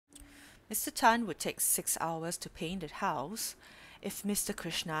Mr. Tan would take 6 hours to paint the house. If Mr.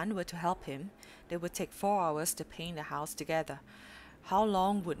 Krishnan were to help him, they would take 4 hours to paint the house together. How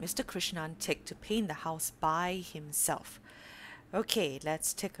long would Mr. Krishnan take to paint the house by himself? Okay,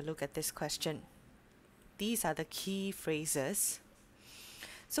 let's take a look at this question. These are the key phrases.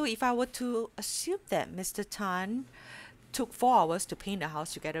 So if I were to assume that Mr. Tan took 4 hours to paint the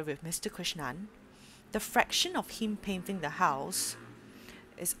house together with Mr. Krishnan, the fraction of him painting the house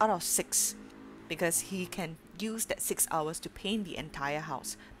is out of 6 because he can use that 6 hours to paint the entire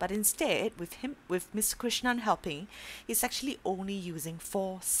house. But instead, with Mr. Krishnan helping, he's actually only using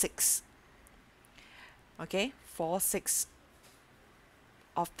 4/6. Okay, 4/6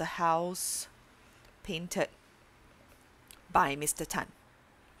 of the house painted by Mr. Tan.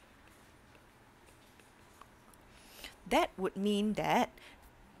 That would mean that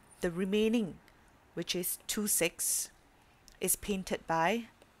the remaining, which is 2/6, is painted by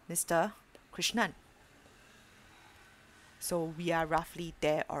Mr. Krishnan. So we are roughly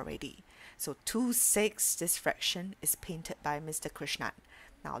there already. So 2/6, this fraction is painted by Mr. Krishnan.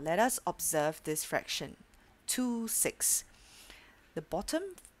 Now let us observe this fraction, 2/6. The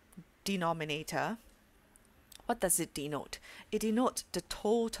bottom denominator, what does it denote? It denotes the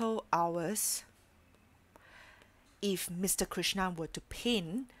total hours if Mr. Krishnan were to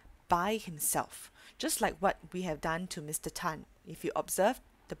paint by himself, just like what we have done to Mr. Tan. If you observe,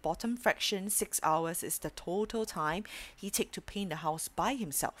 the bottom fraction, 6 hours, is the total time he take to paint the house by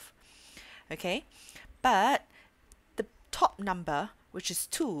himself. Okay, but the top number, which is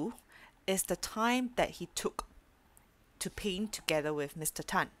 2, is the time that he took to paint together with Mr.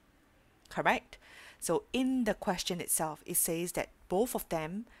 Tan. Correct? So in the question itself, it says that both of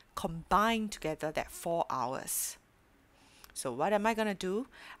them combined together that 4 hours. So what am I going to do?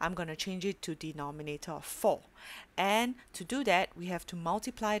 I'm going to change it to denominator of 4. And to do that, we have to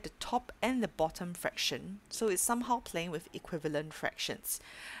multiply the top and the bottom fraction. So it's somehow playing with equivalent fractions.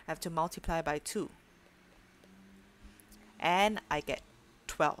 I have to multiply by 2. And I get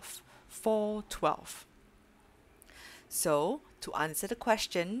 12. 4/12. So to answer the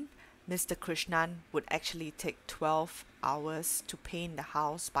question, Mr. Krishnan would actually take 12 hours to paint the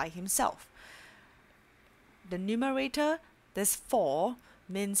house by himself. The numerator, this 4,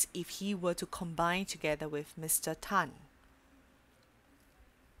 means if he were to combine together with Mr. Tan.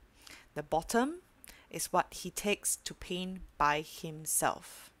 The bottom is what he takes to paint by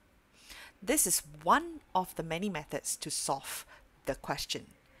himself. This is one of the many methods to solve the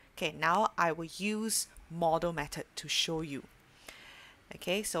question. Okay, now I will use model method to show you.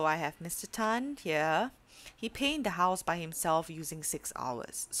 Okay, so I have Mr. Tan here. He painted the house by himself using 6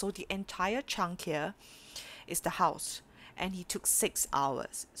 hours. So the entire chunk here is the house, and he took 6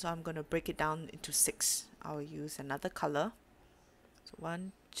 hours. So I'm going to break it down into 6. I'll use another color. So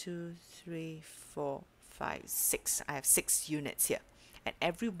 1, 2, 3, 4, 5, 6. I have 6 units here, and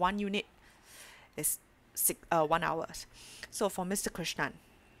every 1 unit is 1 hour. So for Mr. Krishnan,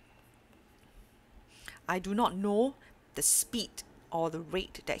 I do not know the speed or the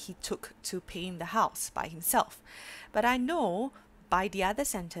rate that he took to paint the house by himself, but I know by the other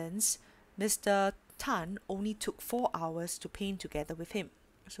sentence, Mr. Tan only took 4 hours to paint together with him.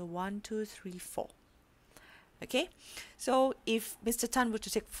 So 1, 2, 3, 4. Okay, so if Mr. Tan were to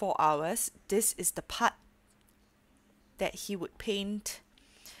take 4 hours, this is the part that he would paint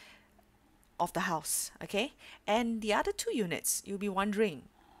of the house. Okay, and the other 2 units, you'll be wondering,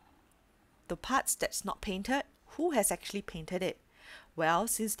 the parts that's not painted, who has actually painted it? Well,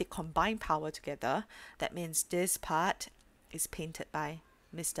 since they combine power together, that means this part is painted by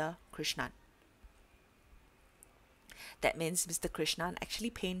Mr. Krishnan. That means Mr. Krishnan actually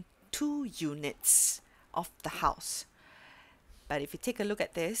painted 2 units of the house. But if you take a look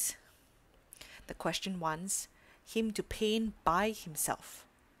at this, the question wants him to paint by himself.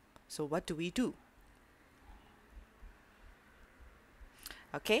 So what do we do?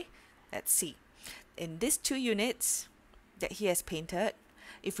 Okay, let's see. In these 2 units that he has painted,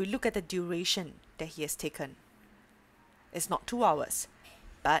 if we look at the duration that he has taken, it's not 2 hours,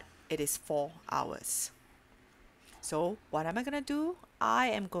 but it is 4 hours. So what am I going to do? I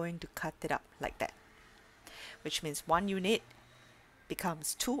am going to cut it up like that, which means 1 unit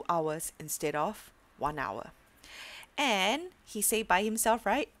becomes 2 hours instead of 1 hour. And he say by himself,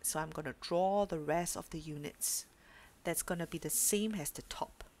 right? So I'm going to draw the rest of the units. That's going to be the same as the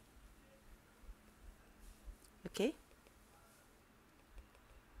top. Okay?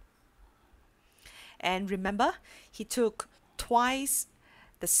 And remember, he took twice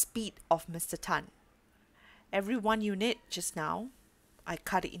the speed of Mr. Tan. Every 1 unit just now, I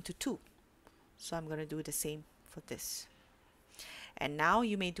cut it into 2. So I'm going to do the same for this. And now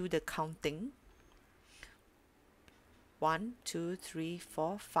you may do the counting. 1, 2, 3,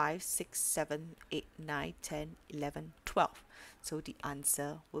 4, 5, 6, 7, 8, 9, 10, 11, 12. So the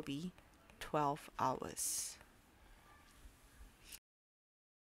answer will be 12 hours.